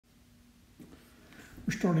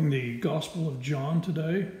We're starting the Gospel of John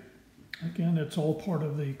today. Again, it's all part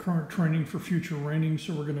of the current training for future reigning.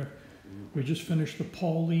 So we just finished the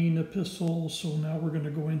Pauline epistle. So now we're going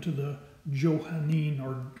to go into the Johannine,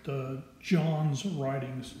 or the John's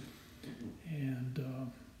writings. And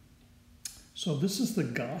so this is the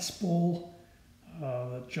Gospel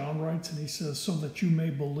that John writes, and he says, so that you may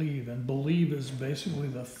believe. And believe is basically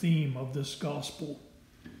the theme of this Gospel.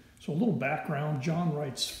 So a little background, John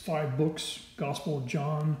writes 5 books: Gospel of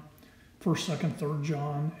John, 1st, 2nd, 3rd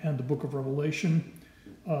John, and the book of Revelation.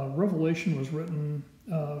 Revelation was written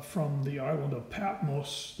from the island of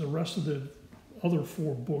Patmos. The rest of the other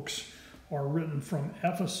 4 books are written from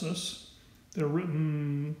Ephesus. They're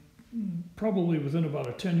written probably within about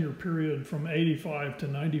a 10-year period from 85 to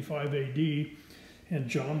 95 AD, and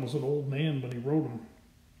John was an old man when he wrote them.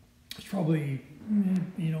 It's probably,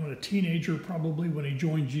 a teenager probably when he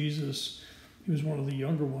joined Jesus. He was one of the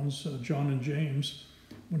younger ones, John and James,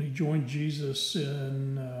 when he joined Jesus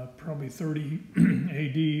in probably 30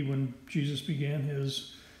 AD when Jesus began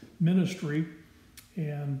his ministry.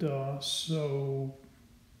 And so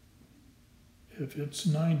if it's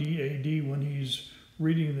 90 AD when he's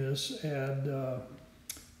reading this, add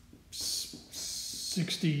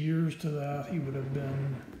 60 years to that, he would have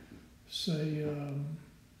been, say,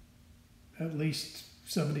 at least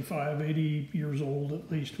 75, 80 years old,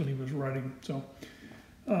 at least, when he was writing. So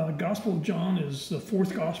Gospel of John is the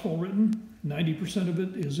 4th gospel written. 90% of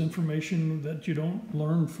it is information that you don't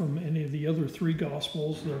learn from any of the other 3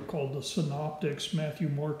 gospels. They're called the synoptics, Matthew,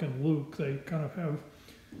 Mark, and Luke. They kind of have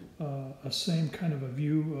a same kind of a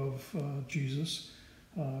view of Jesus,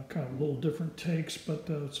 kind of little different takes, but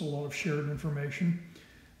it's a lot of shared information.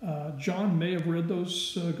 John may have read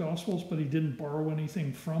those Gospels, but he didn't borrow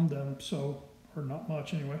anything from them, or not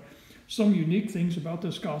much anyway. Some unique things about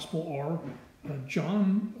this Gospel are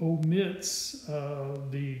John omits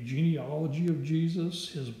the genealogy of Jesus,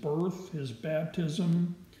 his birth, his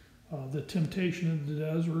baptism, the temptation in the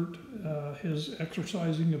desert, his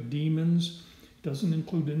exorcising of demons. Doesn't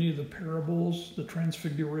include any of the parables, the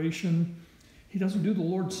transfiguration. He doesn't do the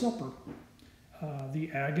Lord's Supper, the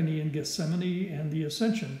agony in Gethsemane, and the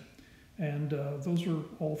ascension. And those are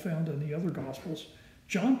all found in the other Gospels.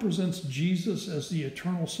 John presents Jesus as the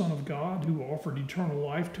eternal Son of God who offered eternal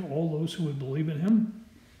life to all those who would believe in him.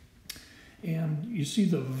 And you see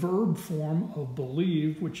the verb form of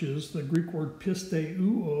believe, which is the Greek word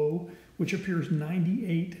pisteuo, which appears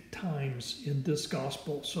 98 times in this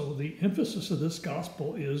Gospel. So the emphasis of this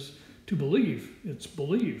Gospel is to believe. It's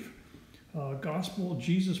believe. Gospel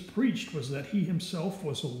Jesus preached was that he himself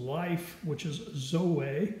was life, which is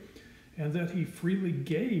Zoe, and that he freely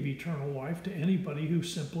gave eternal life to anybody who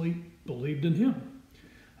simply believed in him.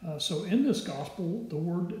 So in this Gospel, the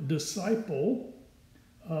word disciple,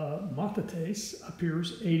 mathetes,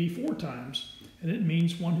 appears 84 times, and it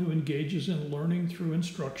means one who engages in learning through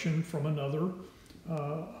instruction from another,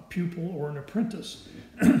 a pupil or an apprentice.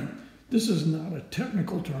 This is not a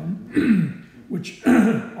technical term, which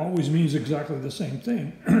always means exactly the same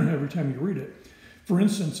thing every time you read it. For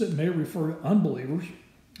instance, it may refer to unbelievers.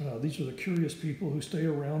 These are the curious people who stay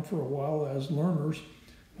around for a while as learners.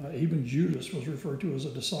 Even Judas was referred to as a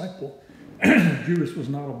disciple. Judas was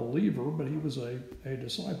not a believer, but he was a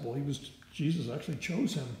disciple. Jesus actually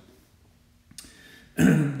chose him,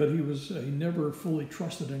 but he never fully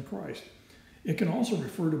trusted in Christ. It can also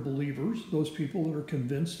refer to believers, those people that are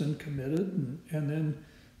convinced and committed, and then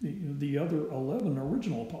the other 11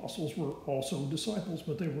 original apostles were also disciples,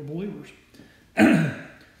 but they were believers.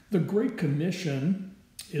 The Great Commission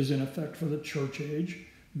is in effect for the church age.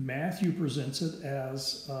 Matthew presents it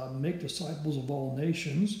as make disciples of all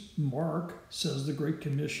nations. Mark says the Great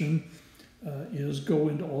Commission is go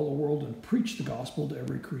into all the world and preach the gospel to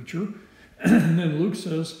every creature. And then Luke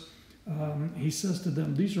says, he says to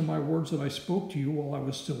them, these are my words that I spoke to you while I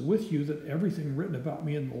was still with you, that everything written about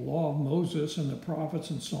me in the law of Moses and the prophets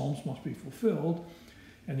and Psalms must be fulfilled.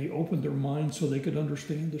 And he opened their minds so they could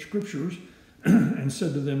understand the scriptures and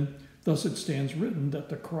said to them, thus it stands written that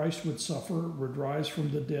the Christ would suffer, would rise from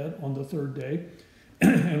the dead on the 3rd day,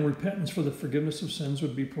 and repentance for the forgiveness of sins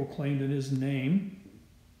would be proclaimed in his name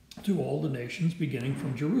to all the nations, beginning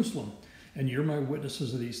from Jerusalem. And you're my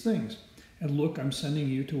witnesses of these things. And look, I'm sending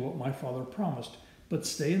you to what my Father promised, but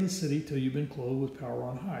stay in the city till you've been clothed with power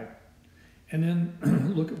on high. And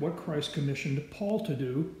then look at what Christ commissioned Paul to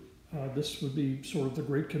do. This would be sort of the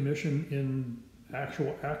Great Commission in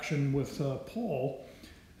actual action with Paul.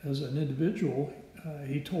 As an individual,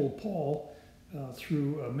 he told Paul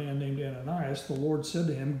through a man named Ananias, the Lord said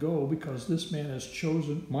to him, go, because this man has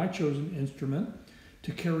chosen my chosen instrument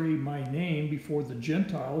to carry my name before the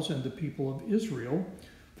Gentiles and the people of Israel,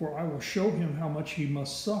 for I will show him how much he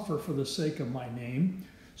must suffer for the sake of my name.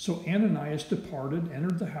 So Ananias departed,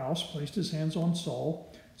 entered the house, placed his hands on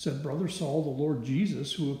Saul, said, Brother Saul, the Lord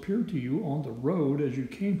Jesus, who appeared to you on the road as you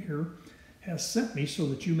came here, has sent me so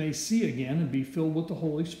that you may see again and be filled with the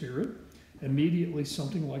Holy Spirit. Immediately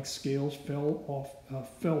something like scales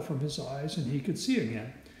fell from his eyes, and he could see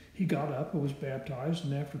again. He got up and was baptized,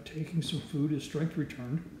 and after taking some food, his strength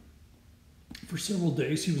returned. For several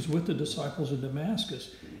days he was with the disciples in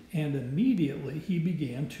Damascus, and immediately he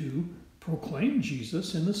began to proclaim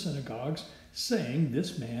Jesus in the synagogues, saying,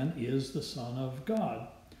 This man is the Son of God.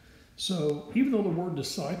 So even though the word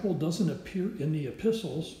disciple doesn't appear in the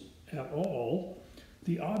epistles at all,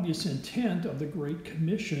 the obvious intent of the Great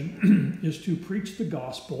Commission is to preach the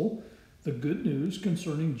gospel, the good news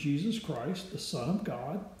concerning Jesus Christ, the Son of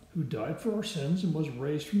God, who died for our sins and was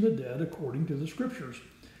raised from the dead according to the Scriptures.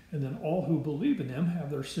 And then all who believe in him have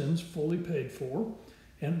their sins fully paid for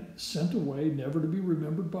and sent away, never to be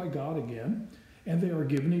remembered by God again. And they are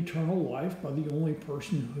given eternal life by the only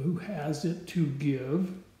person who has it to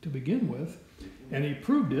give to begin with. And he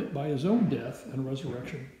proved it by his own death and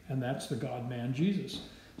resurrection. And that's the God-man Jesus.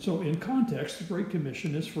 So in context, the Great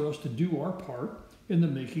Commission is for us to do our part in the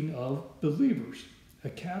making of believers, a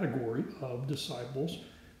category of disciples,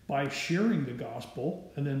 by sharing the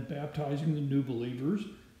gospel and then baptizing the new believers,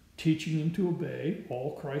 teaching them to obey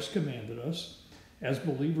all Christ commanded us. As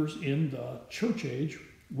believers in the church age,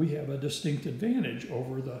 we have a distinct advantage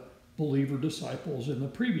over the believer disciples in the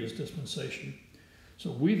previous dispensation.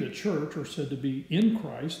 So we, the church, are said to be in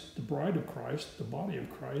Christ, the bride of Christ, the body of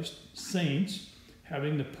Christ, saints,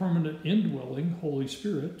 having the permanent indwelling Holy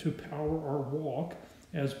Spirit to power our walk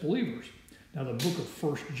as believers. Now, the book of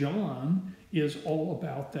 1 John is all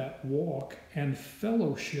about that walk and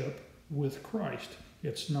fellowship with Christ.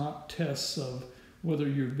 It's not tests of whether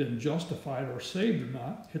you've been justified or saved or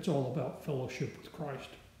not. It's all about fellowship with Christ.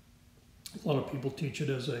 A lot of people teach it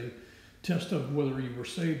as a test of whether you were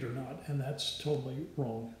saved or not, and that's totally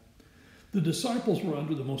wrong. The disciples were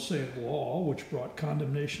under the Mosaic law, which brought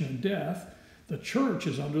condemnation and death. The church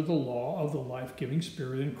is under the law of the life-giving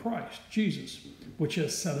Spirit in Christ, Jesus, which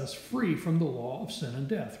has set us free from the law of sin and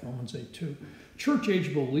death, Romans 8:2.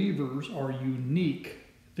 Church-age believers are unique.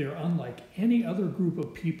 They're unlike any other group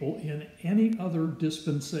of people in any other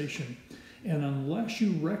dispensation. And unless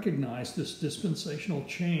you recognize this dispensational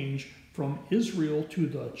change from Israel to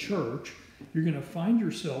the church, you're going to find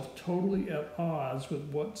yourself totally at odds with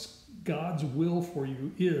what God's will for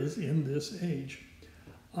you is in this age.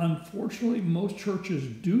 Unfortunately, most churches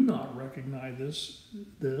do not recognize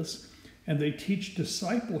this, and they teach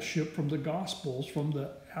discipleship from the Gospels from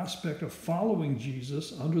the aspect of following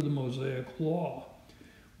Jesus under the Mosaic law.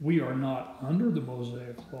 We are not under the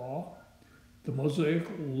Mosaic law. The Mosaic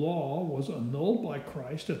law was annulled by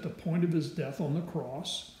Christ at the point of his death on the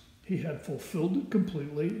cross. He had fulfilled it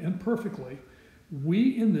completely and perfectly.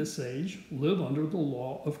 We in this age live under the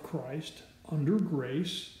law of Christ, under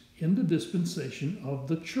grace, in the dispensation of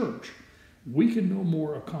the church. We can no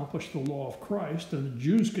more accomplish the law of Christ than the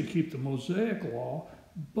Jews could keep the Mosaic law,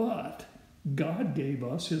 but God gave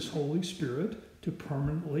us his Holy Spirit to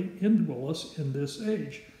permanently indwell us in this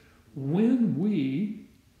age. When we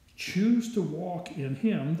choose to walk in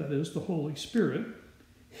him, that is the Holy Spirit,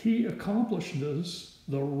 he accomplishes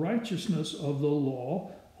the righteousness of the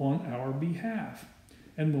law on our behalf.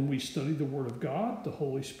 And when we study the Word of God, the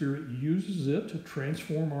Holy Spirit uses it to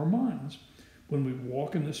transform our minds. When we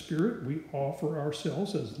walk in the Spirit, we offer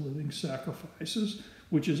ourselves as living sacrifices,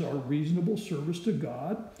 which is our reasonable service to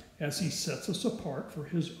God as he sets us apart for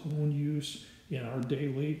his own use in our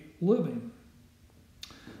daily living.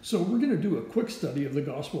 So we're going to do a quick study of the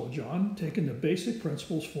Gospel of John, taking the basic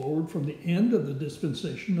principles forward from the end of the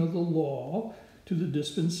dispensation of the law to the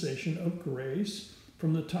dispensation of grace,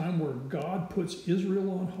 from the time where God puts Israel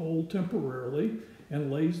on hold temporarily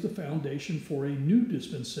and lays the foundation for a new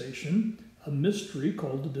dispensation, a mystery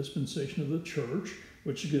called the dispensation of the church,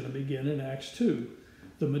 which is going to begin in Acts 2.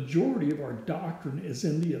 The majority of our doctrine is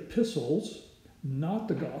in the epistles, not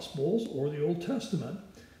the Gospels or the Old Testament.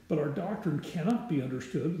 But our doctrine cannot be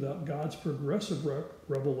understood without God's progressive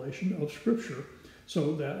revelation of Scripture,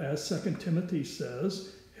 so that, as 2 Timothy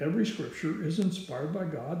says, every Scripture is inspired by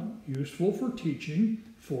God, useful for teaching,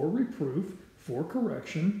 for reproof, for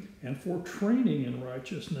correction, and for training in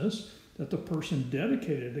righteousness, that the person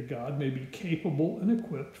dedicated to God may be capable and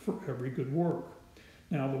equipped for every good work.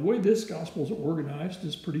 Now, the way this gospel is organized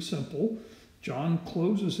is pretty simple. John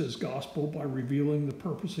closes his gospel by revealing the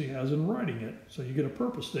purpose he has in writing it. So you get a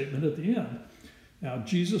purpose statement at the end. Now,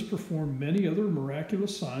 Jesus performed many other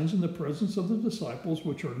miraculous signs in the presence of the disciples,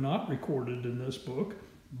 which are not recorded in this book,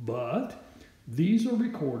 but these are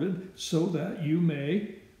recorded so that you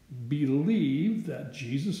may believe that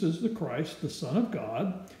Jesus is the Christ, the Son of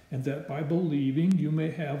God, and that by believing you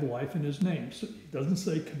may have life in his name. So it doesn't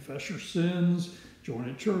say confess your sins, join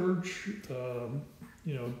a church,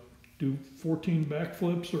 do 14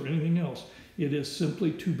 backflips or anything else. It is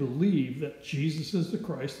simply to believe that Jesus is the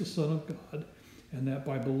Christ, the Son of God, and that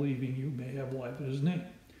by believing you may have life in his name.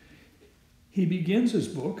 He begins his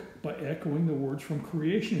book by echoing the words from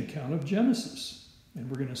creation account of Genesis, and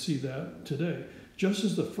we're going to see that today. Just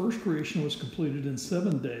as the first creation was completed in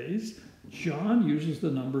 7 days, John uses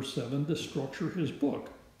the number 7 to structure his book.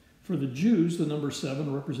 For the Jews, the number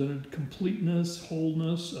 7 represented completeness,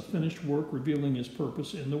 wholeness, a finished work revealing his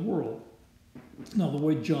purpose in the world. Now, the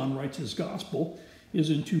way John writes his gospel is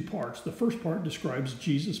in 2 parts. The first part describes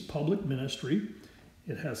Jesus' public ministry.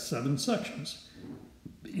 It has 7 sections.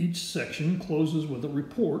 Each section closes with a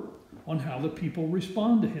report on how the people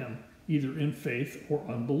respond to him, either in faith or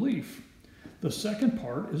unbelief. The second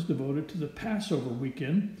part is devoted to the Passover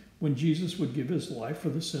weekend, when Jesus would give his life for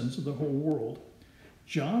the sins of the whole world.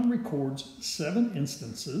 John records 7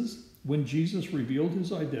 instances when Jesus revealed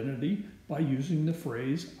his identity by using the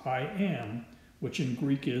phrase I am, which in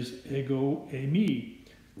Greek is ego eimi.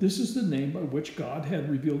 This is the name by which God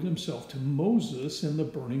had revealed himself to Moses in the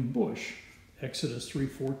burning bush. Exodus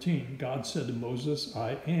 3:14. God said to Moses,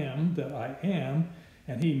 I am that I am,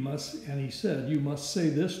 and he said, you must say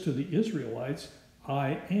this to the Israelites,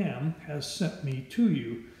 I am has sent me to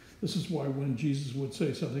you. This is why when Jesus would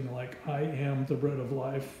say something like, I am the bread of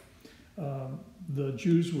life, the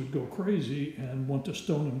Jews would go crazy and want to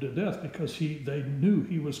stone him to death because they knew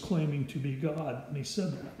he was claiming to be God, and he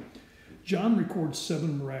said that. John records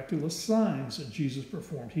 7 miraculous signs that Jesus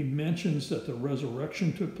performed. He mentions that the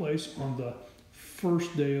resurrection took place on the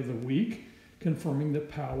first day of the week, confirming the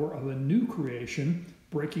power of a new creation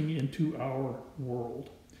breaking into our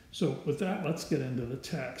world. So with that, let's get into the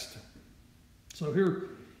text. So here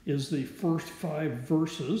is the first 5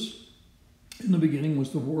 verses. In the beginning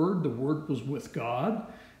was the Word was with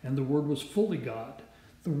God, and the Word was fully God.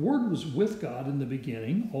 The Word was with God in the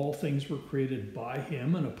beginning. All things were created by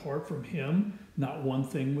him, and apart from him, not one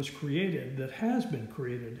thing was created that has been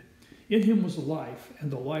created. In him was life,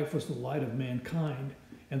 and the life was the light of mankind.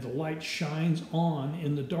 And the light shines on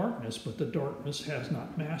in the darkness, but the darkness has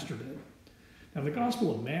not mastered it. Now, the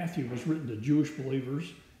Gospel of Matthew was written to Jewish believers,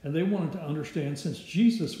 and they wanted to understand, since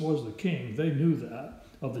Jesus was the king, they knew that,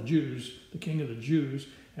 of the Jews, the king of the Jews,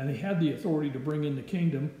 and he had the authority to bring in the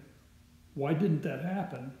kingdom. Why didn't that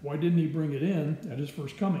happen? Why didn't he bring it in at his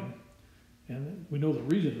first coming? And we know the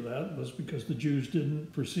reason for that was because the Jews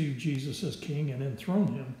didn't perceive Jesus as king and enthrone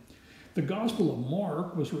him. The Gospel of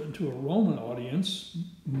Mark was written to a Roman audience.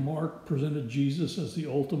 Mark presented Jesus as the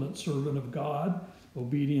ultimate servant of God,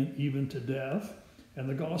 obedient even to death. And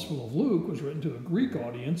the Gospel of Luke was written to a Greek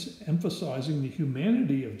audience, emphasizing the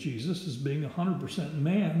humanity of Jesus as being 100%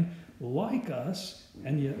 man, like us,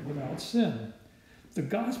 and yet without sin. The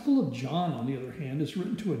Gospel of John, on the other hand, is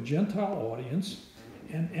written to a Gentile audience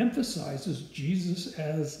and emphasizes Jesus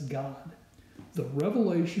as God, the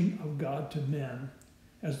revelation of God to men.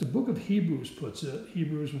 As the book of Hebrews puts it,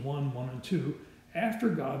 Hebrews 1:1 and 2, after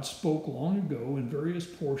God spoke long ago in various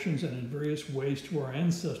portions and in various ways to our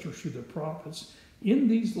ancestors through the prophets, in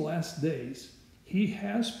these last days he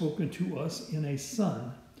has spoken to us in a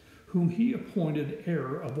Son, whom he appointed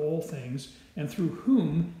heir of all things, and through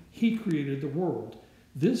whom he created the world.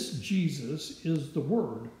 This Jesus is the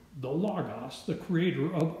Word, the Logos, the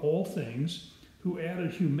creator of all things, who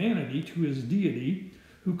added humanity to his deity,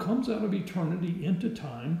 who comes out of eternity into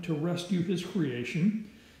time to rescue his creation,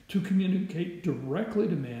 to communicate directly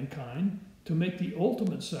to mankind, to make the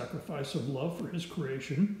ultimate sacrifice of love for his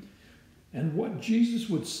creation. And what Jesus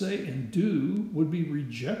would say and do would be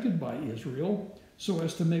rejected by Israel so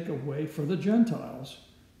as to make a way for the Gentiles.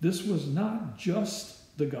 This was not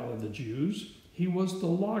just the God of the Jews. He was the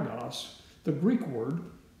Logos, the Greek word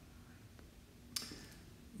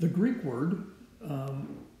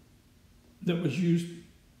that was used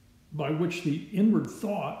by which the inward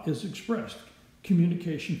thought is expressed,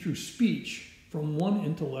 communication through speech from one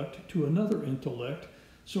intellect to another intellect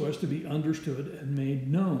so as to be understood and made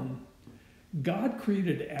known. God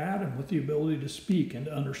created Adam with the ability to speak and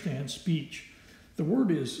to understand speech. The word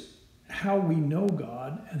is how we know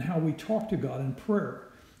God and how we talk to God in prayer.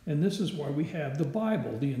 And this is why we have the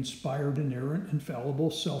Bible, the inspired, inerrant, infallible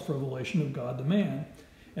self-revelation of God to man.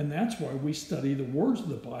 And that's why we study the words of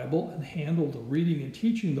the Bible and handle the reading and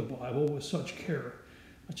teaching of the Bible with such care.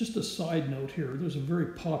 Just a side note here, there's a very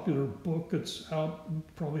popular book that's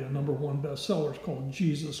out, probably a #1 bestseller. It's called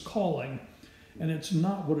Jesus Calling, and it's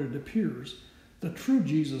not what it appears. The true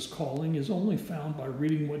Jesus calling is only found by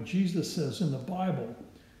reading what Jesus says in the Bible.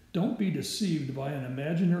 Don't be deceived by an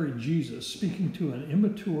imaginary Jesus speaking to an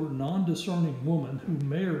immature, non-discerning woman who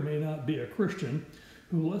may or may not be a Christian,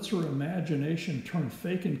 who lets her imagination turn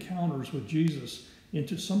fake encounters with Jesus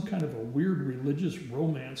into some kind of a weird religious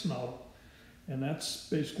romance novel. And that's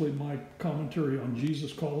basically my commentary on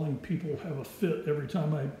Jesus Calling. People have a fit every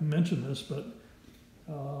time I mention this, but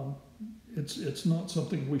it's not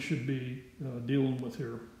something we should be dealing with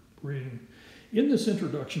here, reading. In this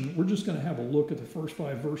introduction, we're just going to have a look at the first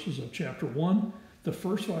 5 verses of chapter 1. The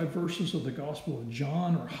first 5 verses of the Gospel of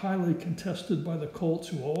John are highly contested by the cults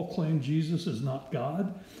who all claim Jesus is not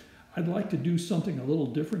God. I'd like to do something a little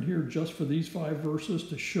different here just for these 5 verses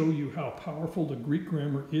to show you how powerful the Greek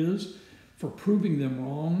grammar is for proving them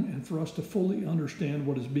wrong and for us to fully understand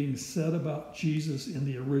what is being said about Jesus in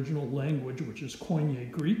the original language, which is Koine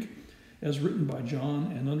Greek, as written by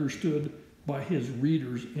John and understood by his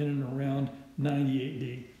readers in and around 90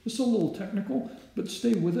 AD. It's a little technical, but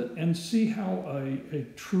stay with it and see how a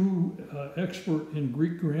true expert in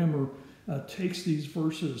Greek grammar takes these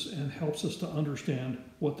verses and helps us to understand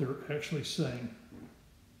what they're actually saying.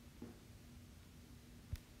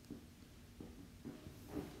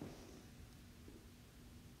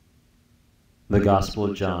 The Gospel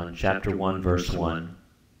of John, chapter 1, verse 1.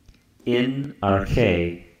 In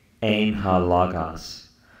arche ein ha logos,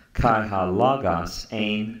 kai ha logos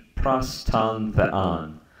ein pros ton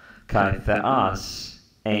theon, kai theos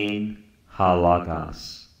ein ha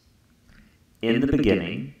logos. In the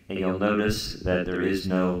beginning, and you'll notice that there is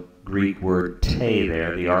no Greek word te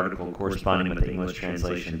there, the article corresponding with the English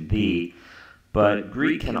translation the, but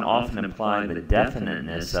Greek can often imply the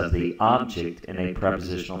definiteness of the object in a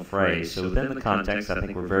prepositional phrase. So within the context, I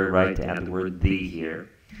think we're very right to add the word the here.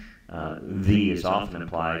 The is often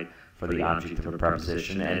implied for the object of a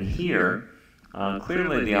preposition. And here,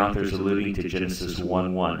 clearly the author is alluding to Genesis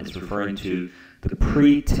 1:1. It's referring to the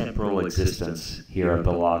pre-temporal existence here of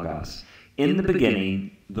the Logos. In the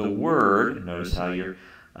beginning, the Word, notice how your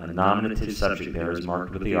nominative subject there is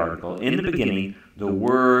marked with the article. In the beginning, the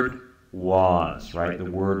Word was, right?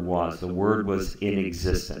 The Word was. The Word was in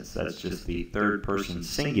existence. That's just the third person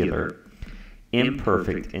singular,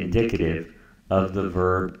 imperfect indicative of the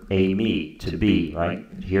verb eimi, to be, right?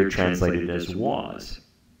 Here translated as was.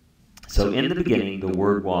 So in the beginning, the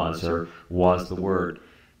Word was, or was the Word.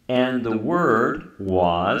 And the Word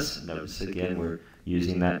was, notice again, we're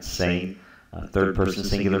using that same third person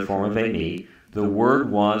singular form of eimi. The Word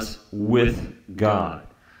was with God.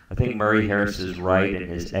 I think Murray Harris is right in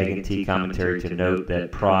his Egg and Tea commentary to note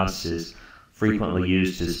that pros is frequently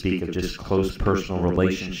used to speak of just close personal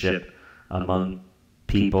relationship among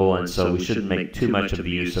people, and so we shouldn't make too much of the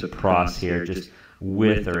use of pros here. Just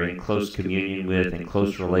with, or in close communion with, in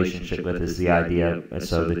close relationship with is the idea,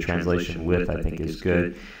 so the translation with I think is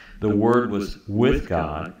good. The Word was with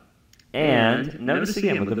God. And notice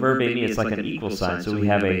again, with the verb eimi, it's like an equal sign. So we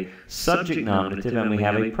have a subject nominative and we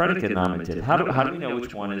have a predicate nominative. How do we know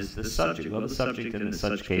which one is the subject? Well, the subject in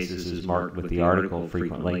such cases is marked with the article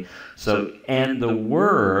frequently. So, and the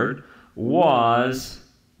Word was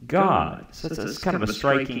God. So it's kind of a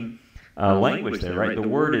striking language there, right? The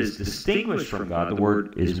Word is distinguished from God. The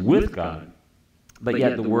Word is with God. But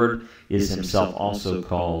yet the Word is himself also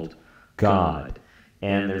called God.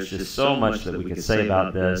 And there's just so much that we could say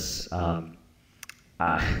about this. I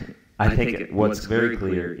think what's very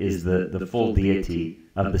clear is the full deity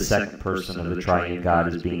of the second person of the triune God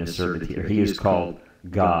is being asserted here. He is called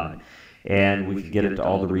God. And we could get into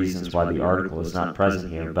all the reasons why the article is not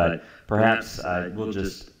present here, but perhaps we'll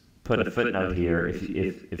just put a footnote here.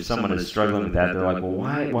 If someone is struggling with that, they're like, well,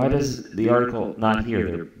 why does the article not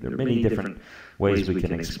here? There are many different ways we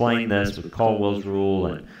can explain this with Caldwell's rule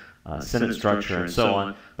and sentence structure and so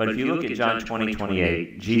on. But if you look at John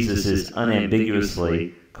 20:28, Jesus is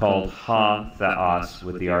unambiguously called ha theos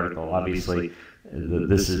with the article. Obviously,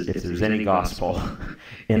 this is, if there's any gospel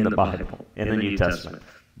in the Bible, in the New Testament,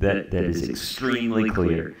 that is extremely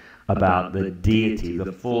clear about the deity,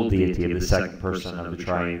 the full deity of the second person of the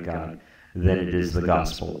triune God, then it is the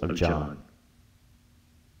Gospel of John.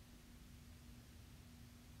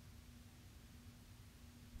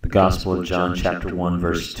 The Gospel of John, chapter 1,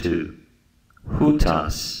 verse 2.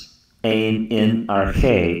 Hutas ein in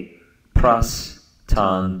arche pros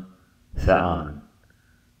ton theon.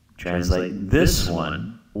 Translate, this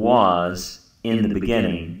one was in the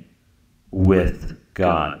beginning with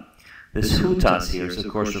God. This hutas here is,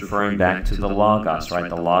 of course, referring back to the Logos, right?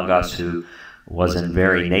 The Logos who was in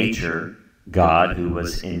very nature God, who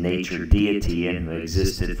was in nature deity and who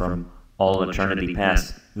existed from all eternity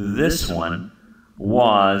past. This one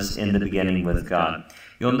was in the beginning with God.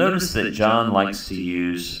 You'll notice that John likes to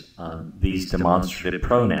use these demonstrative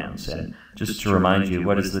pronouns. And just to remind you,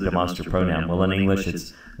 what is the demonstrative pronoun? Well, in English,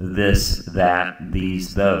 it's this, that,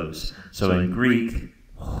 these, those. So in Greek,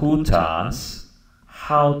 hutas,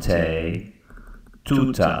 haute,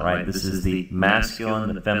 tuta, right? This is the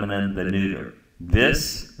masculine, the feminine, the neuter.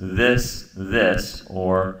 This,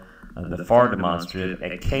 or the far demonstrative,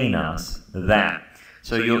 ekenos, that.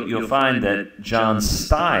 So you'll find that John's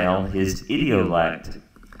style, his idiolect,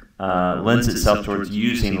 lends itself towards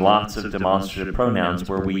using lots of demonstrative pronouns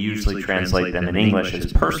where we usually translate them in English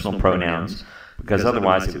as personal pronouns, because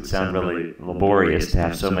otherwise it would sound really laborious to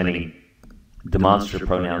have so many demonstrative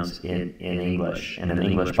pronouns in English, in an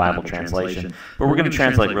English Bible translation. But we're going to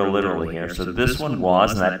translate real literally here. So this one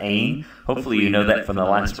was, and that ain, hopefully you know that from the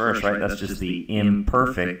last verse, right? That's just the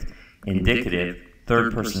imperfect indicative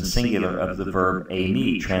third person singular of the verb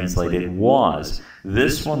ami, translated was.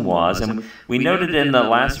 This one was, and we noted in the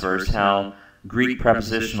last verse how Greek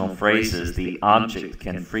prepositional phrases, the object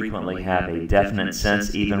can frequently have a definite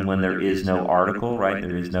sense even when there is no article, right?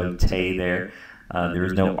 There is no te there. There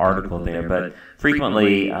is no article there, but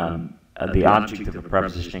frequently the object of a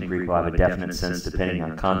preposition in Greek will have a definite sense depending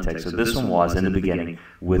on context. So this one was in the beginning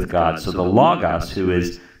with God. So the Logos, who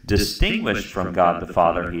is distinguished from God the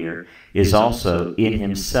Father here, is also in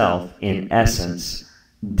himself, in essence,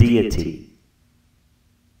 deity.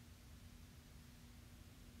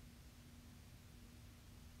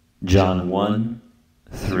 John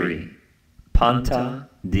 1:3. Panta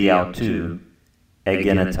diautu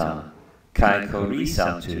egeneta. Kai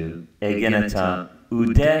korisautu egeneta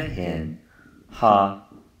udehin ha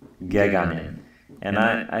geganin. And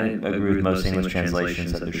I agree with most English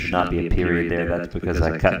translations that there should not be a period there. That's because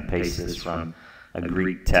I cut and paste this from a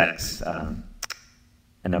Greek text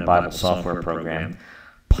in a Bible software program.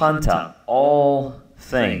 Panta, all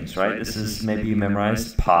things, right? This is, maybe you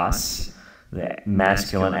memorized, pas, the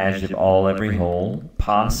masculine adjective, all, every, whole.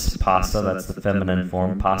 Pas, pasa, that's the feminine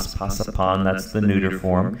form. Pas, pasapon, that's the neuter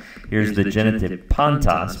form. Here's the genitive,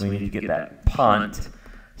 pantas. We need to get that pont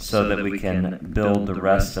so that we can build the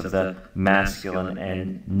rest of the masculine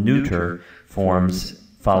and neuter forms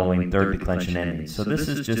following third declension endings. So this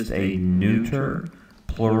is just a neuter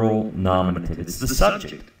plural nominative. It's the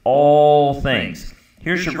subject, all things.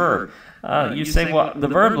 Here's your verb. You say, well, the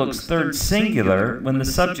verb looks third singular when the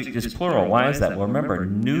subject is plural. Why is that? Well, remember,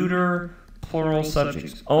 neuter plural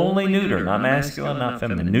subjects, only neuter, not masculine, not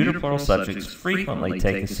feminine. Neuter plural subjects frequently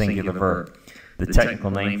take a singular verb. The technical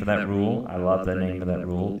name for that rule, I love the name of that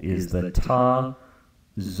rule, is the ta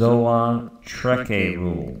zoa treke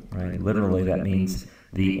rule. Right? Literally, that means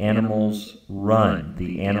the animals run.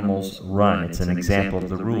 The animals run. It's an example of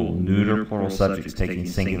the rule. Neuter plural subjects taking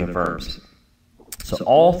singular verbs. So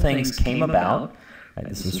all things came about. Right,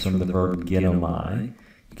 this is from the verb genomai.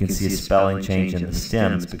 You can see a spelling change in the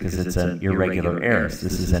stems because it's an irregular aorist.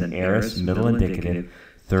 This is an aorist, middle indicative,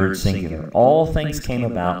 third singular. All things came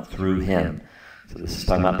about through him. So this is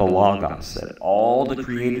talking about the Logos, that all the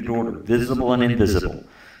created order, visible and invisible,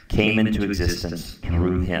 came into existence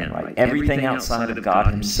through him. Right? Everything outside of God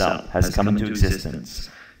himself has come into existence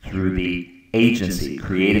through the agency,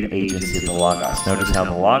 created agency of the Logos. Notice how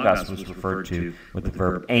the Logos was referred to with the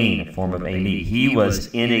verb ain, a form of ami. He was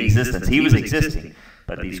in existence. He was existing.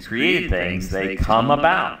 But these created things, they come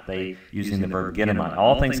about. They, using the verb genomai.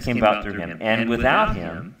 All things came about through him. And without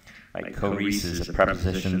him, right, choris is a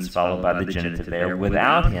preposition followed by the genitive there.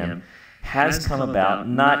 Without him has come about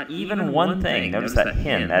not even one thing. Notice that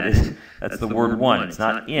hin, that's the word one. It's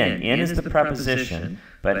not in. In is the preposition,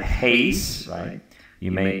 but haste, right?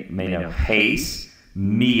 You may know haste,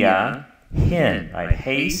 mia, hin, right?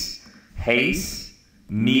 Haste,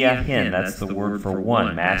 mia, hin. That's the word for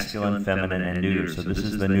one, masculine, feminine, and neuter. So this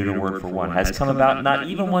is the neuter word for one. Has come about not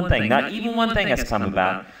even one thing. Not even one thing has come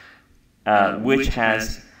about, which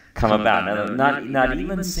has come about. Now, not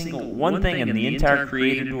even single one thing in the entire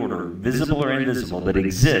created order, visible or invisible, that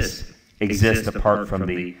exists apart from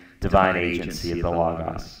the divine agency of the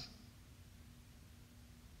Logos.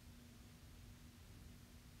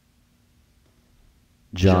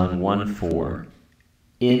 John 1:4.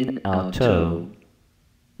 In auto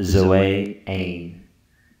zoe ain.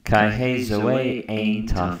 Kai he zoe ain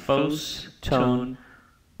ta phos ton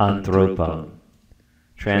anthropon.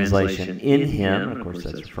 Translation, in him, of course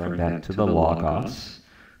that's referring back to the Logos,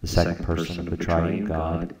 the second person of the triune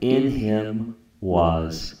God. In him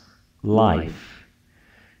was life.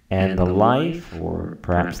 And the life, or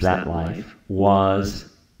perhaps that life,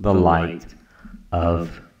 was the light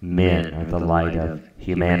of men, or the light of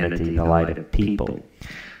humanity, the light of people.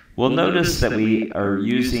 We'll notice that we are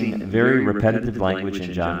using very repetitive language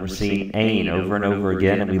in John. We're seeing ein over and over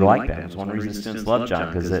again, and we like that. It's one reason students love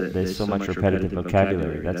John, because there's so much repetitive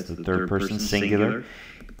vocabulary. That's the third person singular,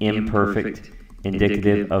 imperfect,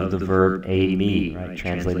 indicative of the verb eimi, right?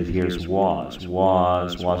 Translated here as was.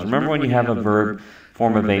 Remember when you have a verb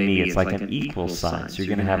form of eimi, it's like an equal sign. So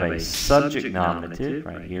you're going to have a subject nominative,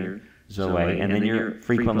 right here, zoe, and then you're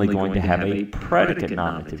frequently going to have a predicate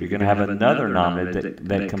nominative. You're going to have another nominative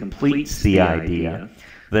that completes the idea,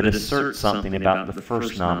 that asserts something about the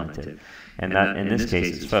first nominative. And that, in this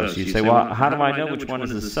case, it's fo. So you say, well, how do I know which one is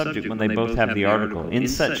the subject when they both have the article? In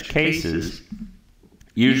such cases,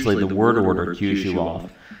 usually the word order cues you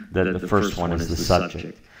off that the first one is the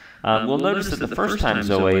subject. We'll notice that the first time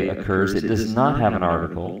zoe occurs, it does not have an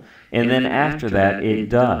article, and then after that, it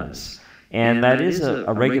does. And that is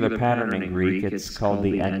a regular pattern in Greek. It's called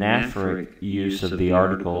the anaphoric use of the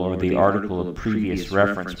article, or the article of previous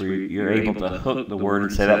reference, where you're able to hook the word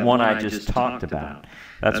and say, that one I just talked about.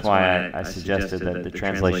 That's why I suggested that the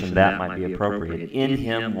translation that might be appropriate. In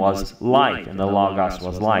him was life, and the Logos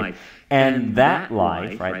was life. And that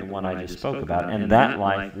life, right, the one I just spoke about, and that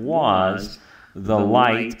life was the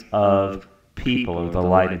light of people, or the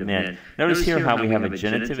light of men. Notice here how we have a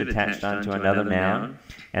genitive attached onto another noun,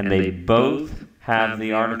 and they both have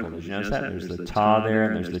the article. Did you notice that? There's the ta there,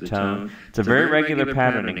 and there's the tone. It's a very regular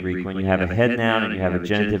pattern in Greek. When you have a head noun and you have a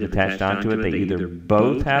genitive attached onto it, they either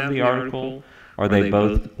both have the article or they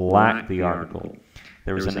both lack the article.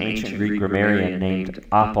 There was an ancient Greek grammarian named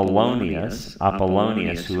Apollonius,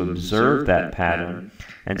 who observed that pattern,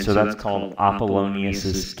 and so that's called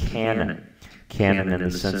Apollonius's canon. Canon in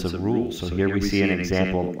the sense of rule. So here we see an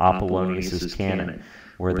example of Apollonius's canon,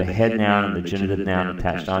 where the head noun and the genitive noun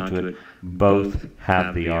attached onto it both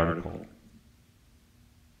have the article.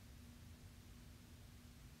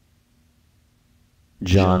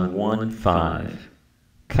 John 1:5.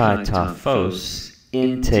 Kai ta phos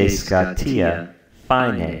in te skatia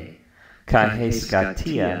phine, kai he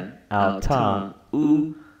skatia alta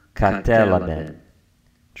u katelaben.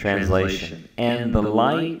 Translation: and the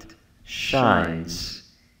light shines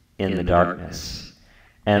in the darkness,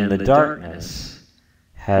 and the darkness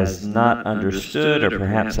has not understood, or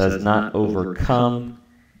perhaps has not overcome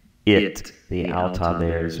it. The alta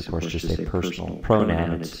there is, of course, just a personal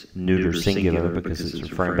pronoun. It's neuter singular because it's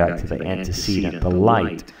referring back to the antecedent, the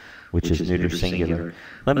light, which is neuter singular.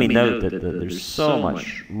 Let me note that there's so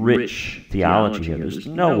much rich theology here. There's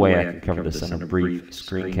no way I could cover this in a brief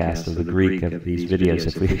screencast of the Greek of these videos.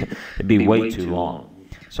 It'd be way too long.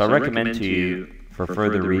 So I recommend to you, for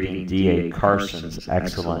further reading, D.A. Carson's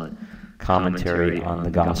excellent commentary on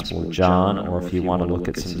the Gospel of John, or if you want to look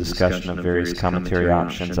at some discussion of various commentary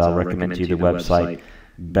options, I'll recommend to you the website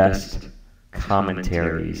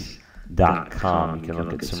bestcommentaries.com. You can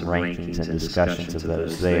look at some rankings and discussions of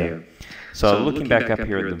those there. So looking back up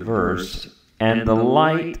here at the verse, and the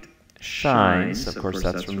light shines, of course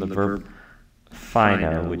that's from the verb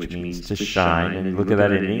phino, which means to shine, and look at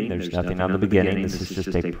that ending, there's nothing on the beginning. This is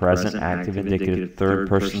just a present, active, indicative, third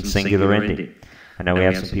person singular ending. I know we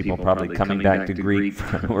have some people probably coming back to Greek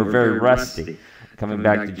who are very rusty, coming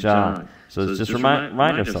back to John. So let's just remind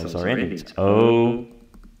ourselves our endings. O,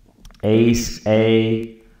 ace,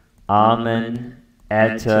 a, amen,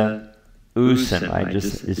 eta, usen, right?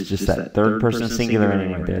 It's just that third person singular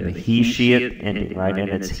ending right there, the he, she, it ending, right? And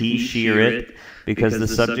it's he, she, or it, because the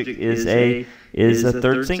subject is a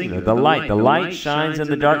third singular. The light shines in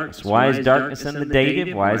the darkness. Why is darkness in the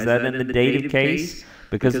dative? Why is that in the dative case?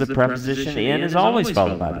 Because the preposition in is always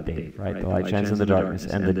followed by the dative, right? The light shines in the darkness,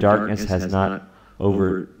 and the darkness has not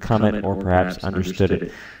overcome it or perhaps understood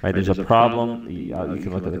it. Right? There's a problem. You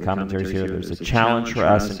can look at the commentaries here. There's a challenge for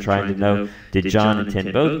us in trying to know, did John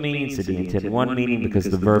intend both meanings? Did he intend one meaning? Because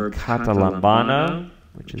the verb katalambano,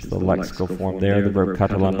 which is the lexical form there, the verb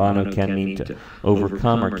katalambano can mean to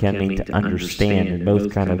overcome or can mean to understand, and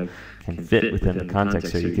both kind of can fit within the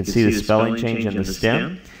context here. You can see the spelling change in the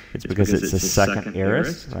stem. It's because it's a second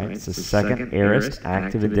aorist, right? It's a second aorist,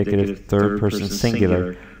 active, indicative, third person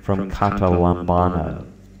singular from katalambano.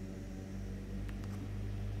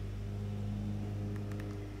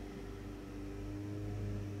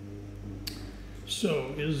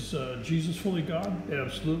 So, is Jesus fully God?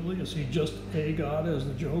 Absolutely. Is he just a God, as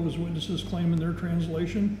the Jehovah's Witnesses claim in their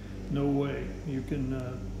translation? No way. You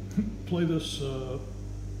can play this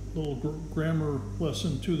little grammar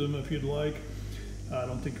lesson to them if you'd like. I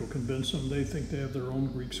don't think you'll convince them. They think they have their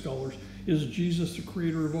own Greek scholars. Is Jesus the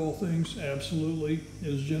creator of all things? Absolutely.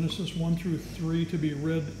 Is Genesis 1 through 3 to be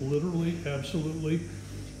read literally? Absolutely.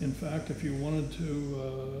 In fact, if you wanted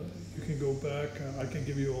to, you can go back, I can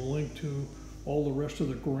give you a link to all the rest of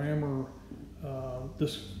the grammar.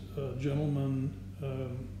 This gentleman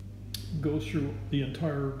goes through the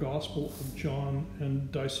entire Gospel of John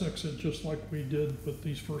and dissects it just like we did with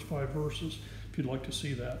these first 5 verses. If you'd like to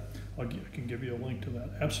see that, I can give you a link to that.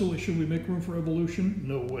 Absolutely, should we make room for evolution?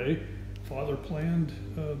 No way. Father planned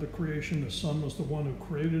the creation. The Son was the one who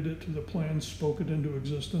created it to the plan, spoke it into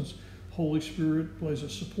existence. Holy Spirit plays a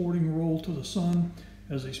supporting role to the Son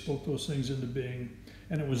as he spoke those things into being.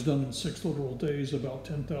 And it was done in 6 literal days about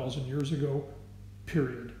 10,000 years ago,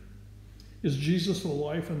 period. Is Jesus the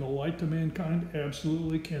life and the light to mankind?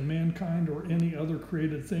 Absolutely. Can mankind or any other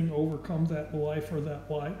created thing overcome that life or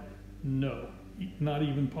that light? No, not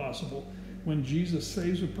even possible. When Jesus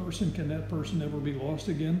saves a person, can that person ever be lost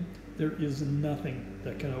again? There is nothing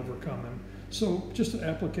that can overcome him. So just an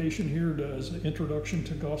application here as an introduction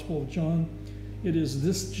to Gospel of John. It is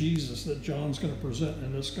this Jesus that John's going to present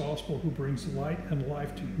in this Gospel who brings light and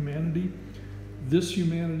life to humanity. This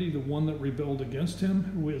humanity, the one that rebelled against him,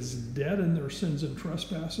 who is dead in their sins and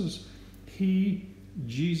trespasses, he,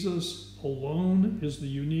 Jesus alone, is the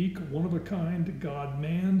unique, one-of-a-kind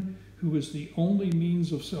God-man who is the only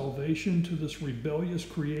means of salvation to this rebellious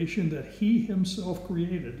creation that he himself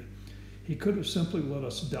created. He could have simply let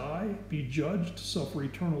us die, be judged, suffer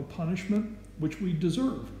eternal punishment, which we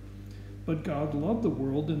deserve. But God loved the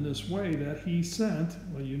world in this way that he sent,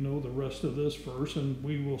 well, you know the rest of this verse, and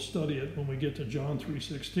we will study it when we get to John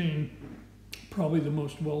 3:16, probably the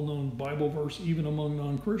most well-known Bible verse even among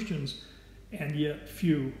non-Christians, and yet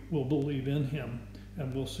few will believe in him,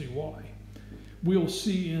 and we'll see why. We'll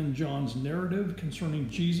see in John's narrative concerning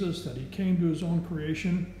Jesus that he came to his own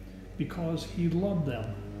creation because he loved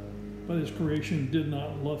them. But his creation did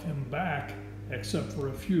not love him back, except for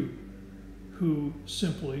a few who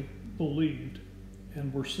simply believed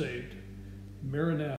and were saved. Maranatha.